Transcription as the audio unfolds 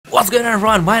What's going on,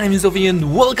 everyone? My name is Ovi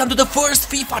and welcome to the first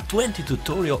FIFA 20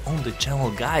 tutorial on the channel.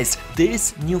 Guys,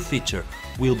 this new feature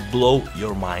will blow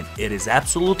your mind. It is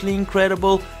absolutely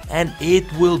incredible and it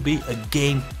will be a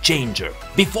game changer.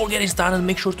 Before getting started,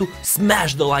 make sure to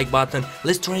smash the like button.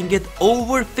 Let's try and get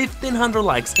over 1500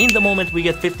 likes. In the moment we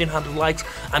get 1500 likes,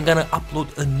 I'm gonna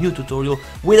upload a new tutorial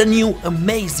with a new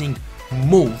amazing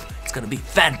move. It's gonna be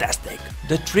fantastic.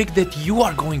 The trick that you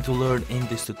are going to learn in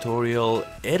this tutorial,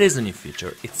 it is a new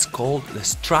feature. It's called the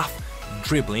Strafe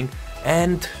Dribbling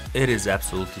and it is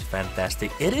absolutely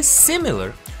fantastic. It is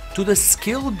similar to the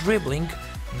skill dribbling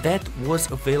that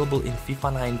was available in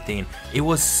FIFA 19. It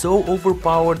was so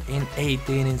overpowered in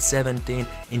 18, in 17,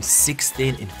 in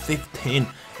 16, in 15,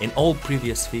 in all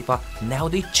previous FIFA. Now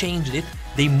they changed it,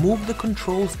 they moved the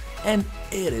controls and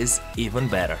it is even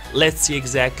better. Let's see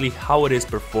exactly how it is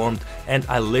performed, and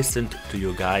I listened to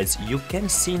you guys. You can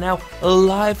see now a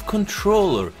live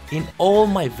controller in all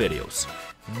my videos.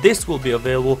 This will be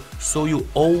available so you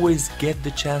always get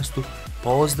the chance to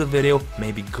pause the video,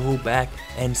 maybe go back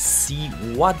and see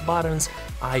what buttons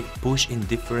I push in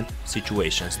different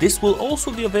situations. This will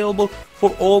also be available for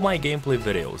all my gameplay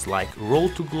videos like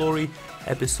Road to Glory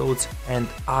episodes and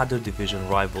other Division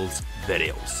Rivals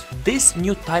videos. This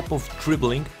new type of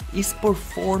dribbling is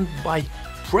performed by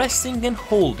pressing and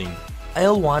holding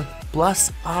L1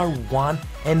 plus R1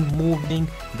 and moving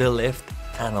the left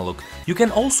analog. You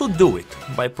can also do it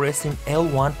by pressing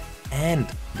L1 and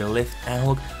the left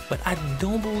analog, but I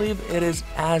don't believe it is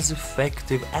as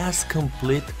effective, as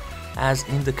complete as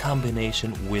in the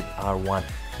combination with R1,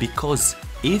 because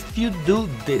if you do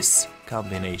this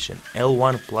combination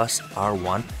L1 plus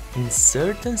R1 in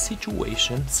certain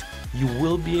situations, you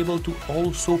will be able to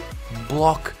also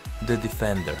block the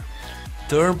defender.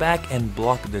 Turn back and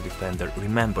block the defender.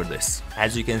 Remember this.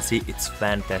 As you can see, it's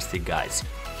fantastic, guys.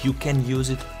 You can use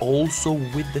it also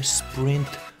with the sprint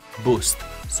boost.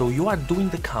 So you are doing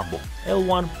the combo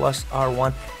L1 plus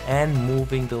R1 and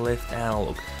moving the left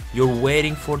analog. You're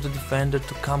waiting for the defender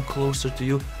to come closer to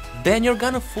you, then you're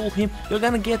gonna fool him, you're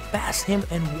gonna get past him,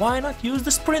 and why not use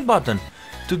the sprint button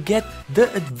to get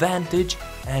the advantage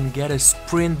and get a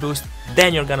sprint boost.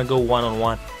 Then you're gonna go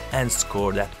one-on-one and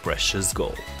score that precious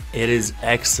goal. It is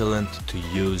excellent to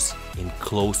use in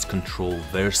close control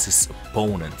versus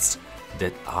opponents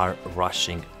that are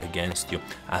rushing against you.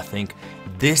 I think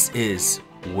this is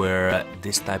where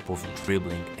this type of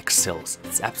dribbling excels.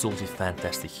 It's absolutely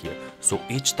fantastic here. So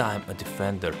each time a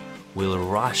defender will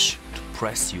rush to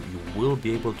press you, you will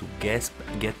be able to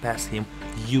get past him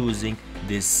using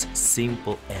this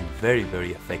simple and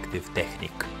very effective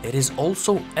technique. It is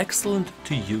also excellent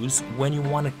to use when you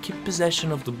want to keep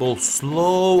possession of the ball,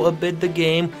 slow a bit the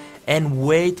game and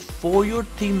wait for your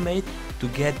teammate to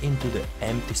get into the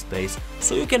empty space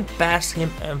so you can pass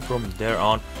him, and from there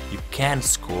on you can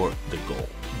score the goal.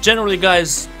 Generally,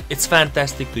 guys, it's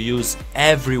fantastic to use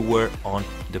everywhere on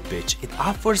the pitch. It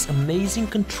offers amazing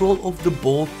control of the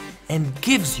ball and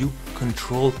gives you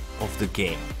control of the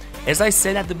game. As I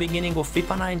said at the beginning of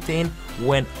FIFA 19,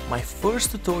 when my first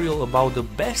tutorial about the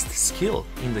best skill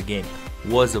in the game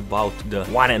was about the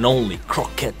one and only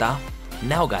croqueta,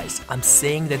 now guys, I'm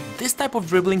saying that this type of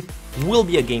dribbling will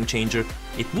be a game changer.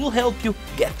 It will help you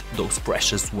get those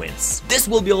precious wins. This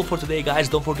will be all for today, guys.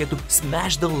 Don't forget to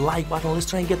smash the like button. Let's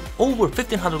try and get over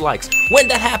 1500 likes. When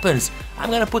that happens,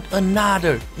 I'm gonna put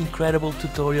another incredible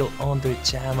tutorial on the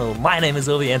channel. My name is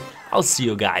Ovi and I'll see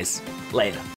you guys later.